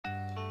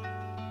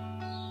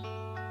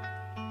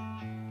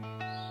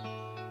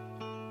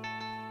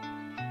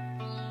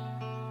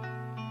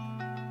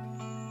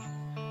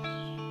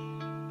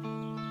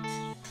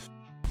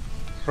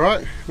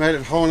Right, made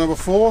it hole number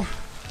 4,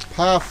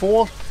 par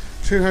 4,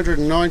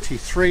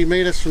 293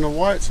 metres from the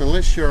whites.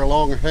 Unless you're a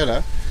long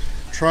hitter,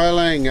 try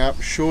laying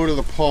up short of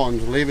the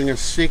pond, leaving a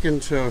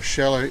second to a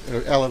shallow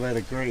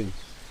elevated green.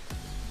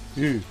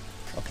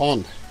 A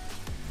pond.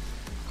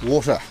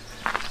 Water.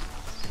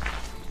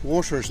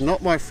 Water is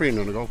not my friend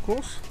on a golf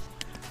course.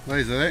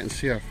 Laser that and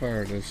see how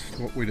far it is,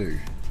 what we do.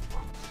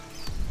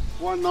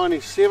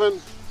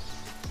 197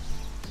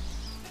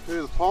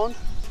 to the pond.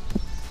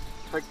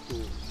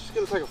 Just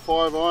going to take a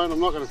 5-iron.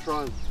 I'm not going to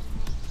try and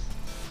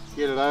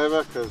get it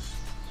over because,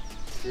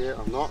 yeah,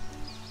 I'm not.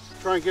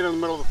 Try and get in the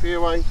middle of the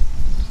fairway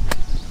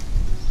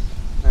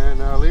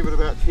and leave it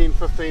about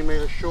 10-15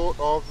 metres short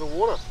of the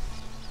water.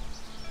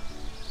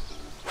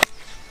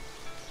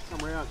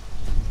 Come around.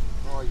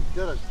 Oh, you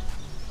did it.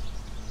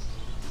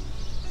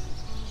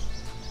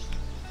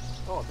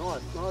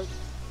 Oh, nice.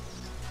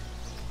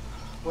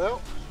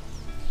 Well,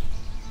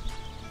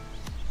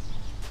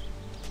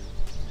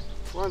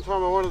 one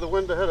time I wanted the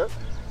wind to hit it,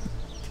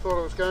 thought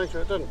it was going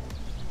to, it didn't.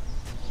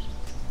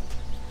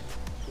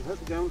 It hit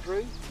the gum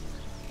tree,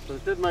 but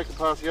it did make it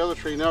past the other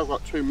tree. Now I've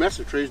got 2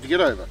 massive trees to get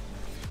over.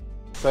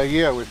 So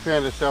yeah, we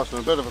found ourselves in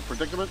a bit of a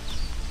predicament.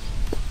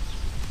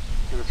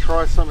 I'm going to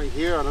try something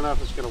here. I don't know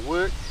if it's going to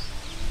work.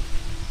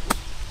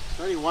 It's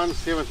only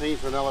 1/17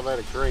 for an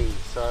elevated green,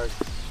 so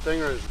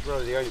Stinger is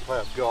really the only play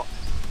I've got.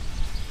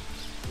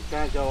 You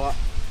can't go up,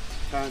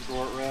 can't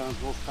draw it around,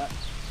 or cut.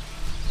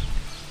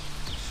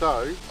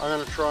 So I'm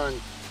going to try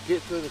and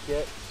get through the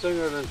gap,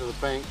 stinger it into the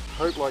bank,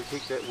 hope like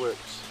heck that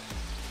works.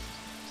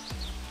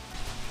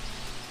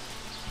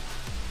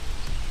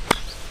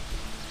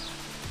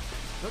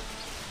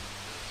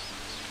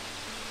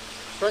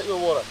 Straight in the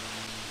water.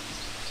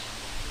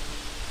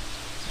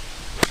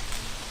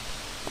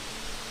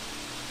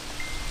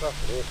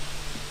 Tough it is.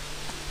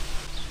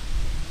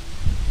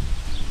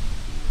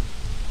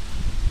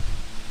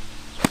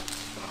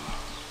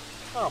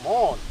 Come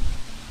on.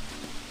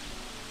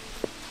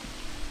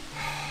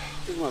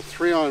 This is my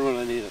 3-iron when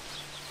I need it.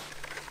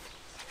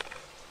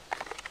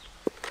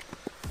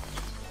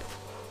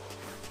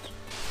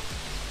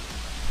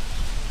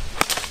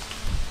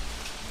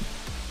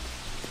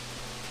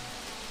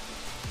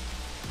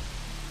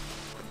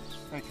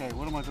 Okay,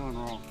 what am I doing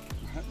wrong?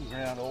 I'm hitting the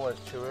ground always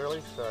too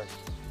early, so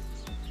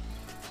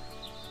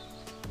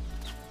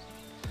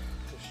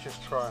let's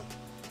just try and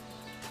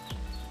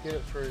get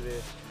it through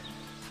there.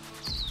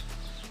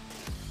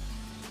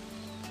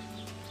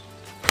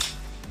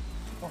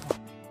 Oh.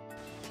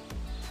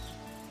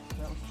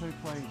 That was too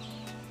clean.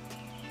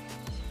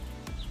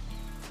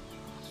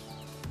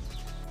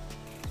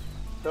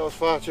 That was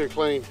far too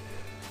clean.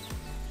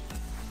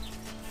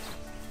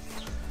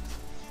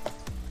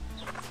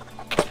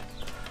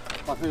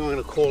 I think I'm going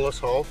to call this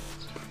hole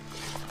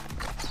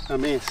a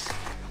mess.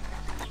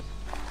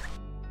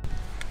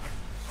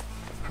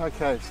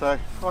 Okay, so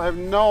I have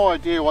no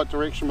idea what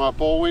direction my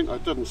ball went. I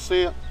didn't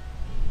see it,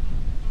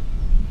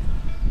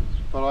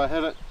 but I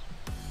hit it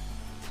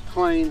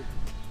clean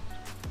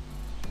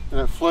and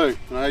it flew.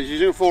 And I was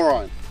using a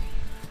 4-iron.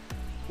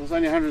 It was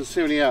only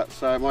 170 out,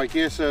 so my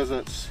guess is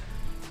it's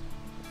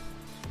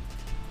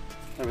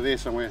over there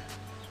somewhere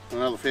on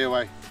another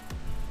fairway.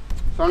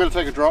 So I'm going to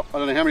take a drop. I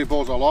don't know how many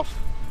balls I lost.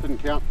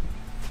 Didn't count.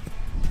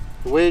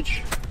 The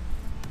wedge.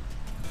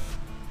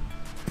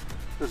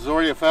 This is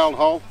already a fouled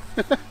hole.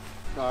 So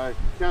I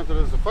count it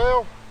as a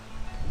fail.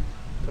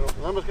 Don't know what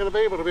the number's going to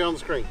be, but it'll be on the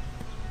screen.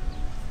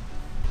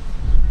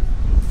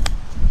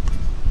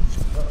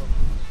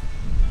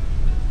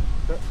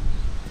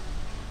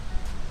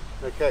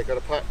 Okay, got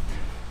a putt.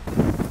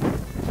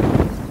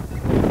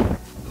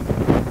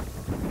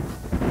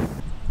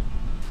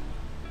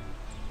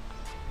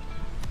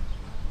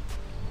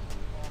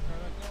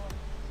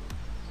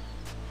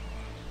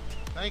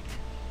 Thank you.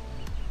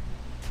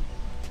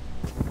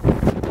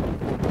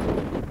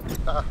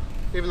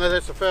 Even though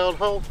that's a fouled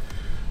hole,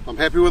 I'm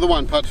happy with a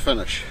 1-putt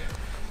finish.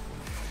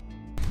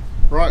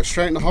 Right,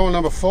 straight into hole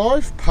number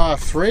 5, par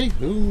 3.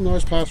 Ooh,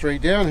 nice par 3.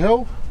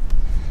 Downhill,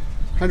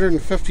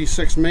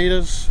 156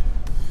 metres.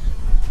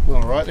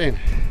 All right then,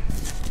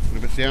 a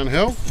little bit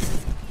downhill.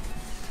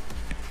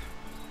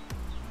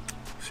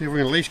 See if we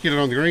can at least get it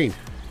on the green.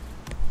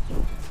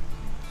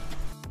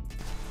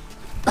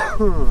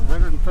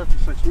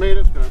 156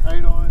 metres, got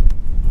an 8-iron.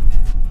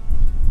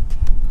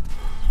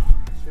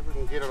 See if we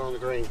can get it on the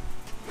green.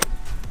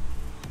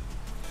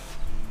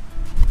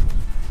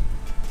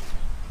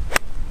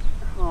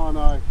 Oh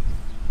no.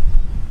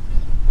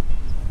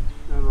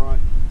 Not right.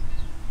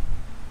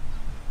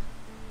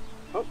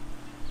 Oh.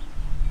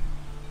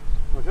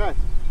 Okay.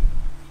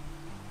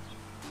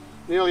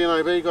 Nearly an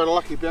OB, got a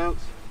lucky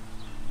bounce.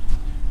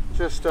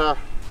 Just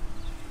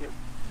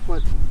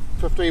went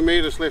 15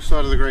 metres left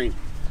side of the green.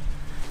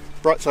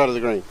 Right side of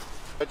the green.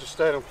 I just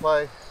stayed in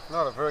play,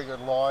 not a very good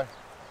lie.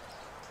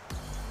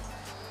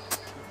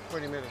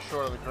 20 metres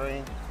short of the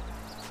green.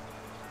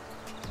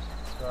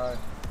 So,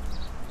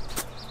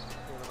 get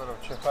a bit of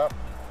a chip up.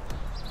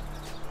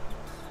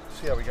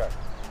 See how we go.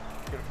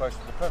 Get it close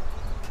to the pin.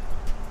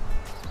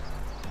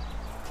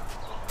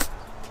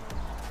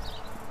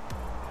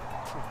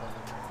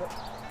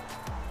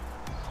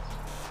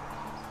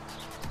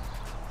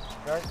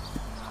 Okay,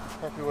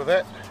 happy with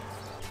that.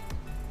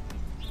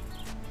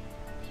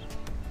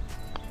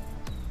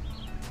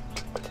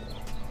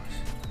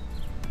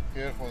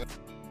 Beautiful.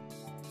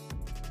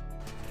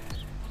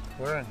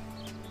 We're in.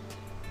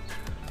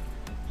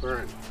 We're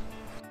in.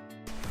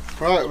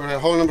 Right, we're at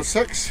hole number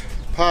 6,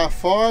 par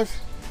 5,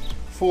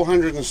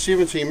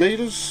 470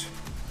 metres.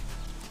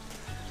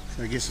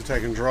 So I guess we're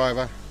taking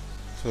driver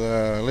to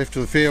the left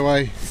of the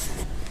fairway.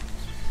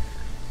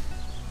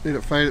 Let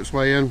it fade its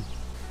way in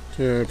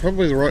to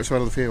probably the right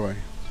side of the fairway.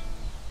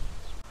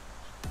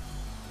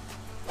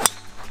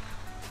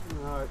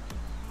 Right.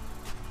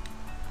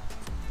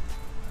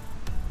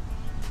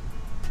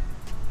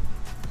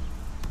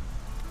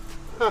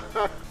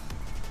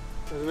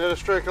 Isn't that a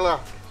stroke of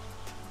luck?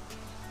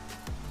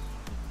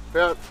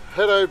 About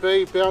hit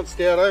OB, bounced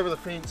out over the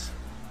fence.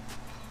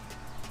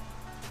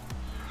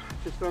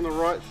 Just on the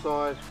right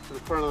side to the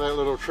front of that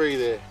little tree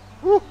there.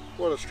 Woo,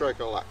 what a stroke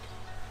of luck.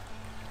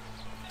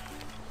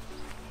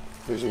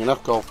 Using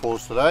enough golf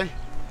balls today.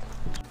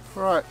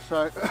 Right,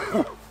 so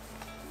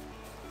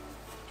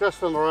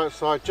just on the right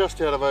side, just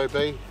out of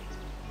OB.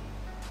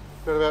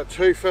 Got about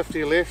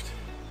 250 left.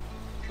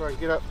 Try and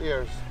get up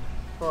there as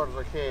far as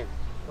I can. As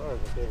far as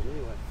I can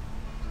anyway.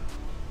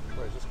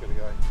 Where's this going to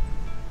go?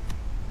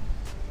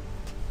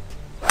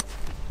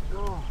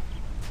 Oh.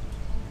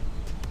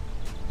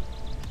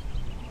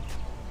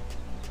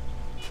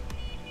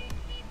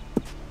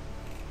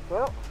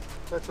 Well,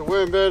 that's a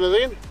worm burner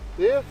then.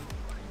 Yeah.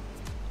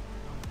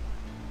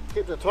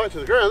 Kept it tight to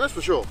the ground, that's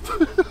for sure.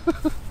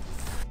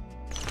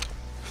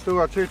 Still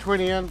got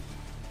 220 in,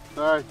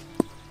 so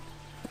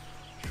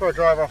try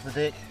drive off the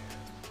deck.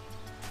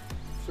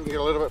 So we can get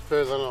a little bit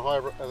further than the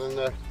hybrid, than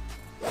the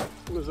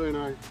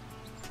Mizuno.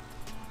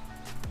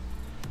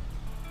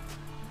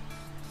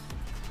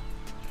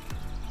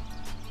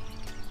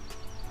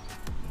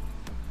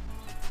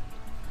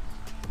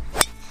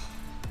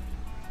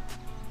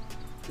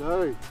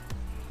 No,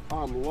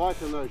 I'm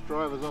liking those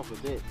drivers off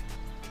the deck.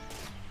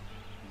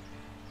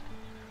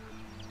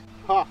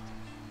 Ha!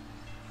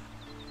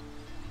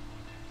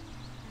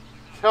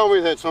 Tell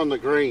me that's on the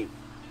green.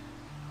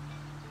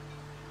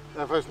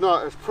 If it's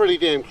not, it's pretty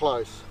damn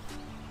close.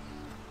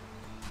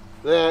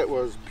 That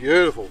was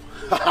beautiful.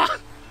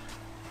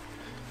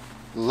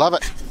 Love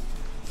it.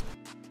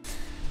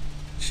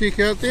 Check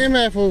out them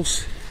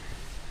apples.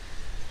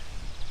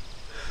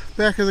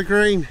 Back of the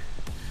green.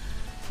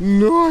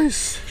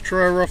 Nice.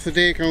 Driver off the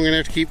deck. I'm going to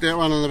have to keep that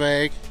one in the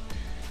bag.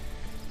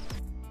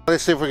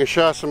 Let's see if we can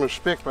show some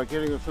respect by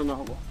getting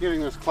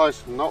this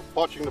close and not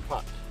botching the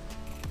putt.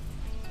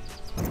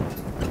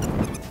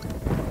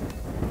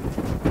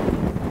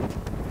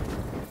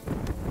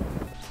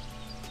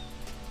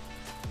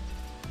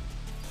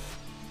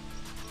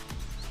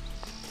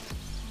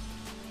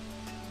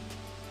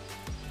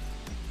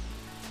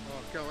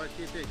 Oh, go on,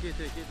 get there, get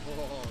there, get there.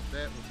 Oh,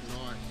 that was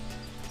nice.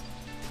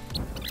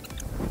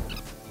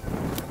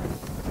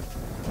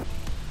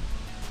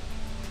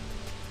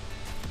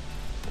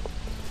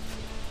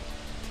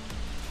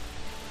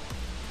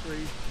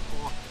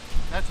 Oh,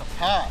 that's a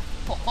par.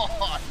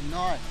 Oh,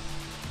 nice.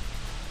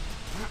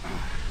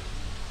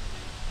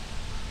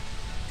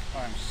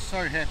 I'm so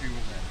happy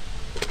with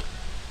that.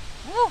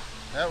 Woo,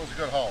 that was a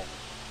good hole.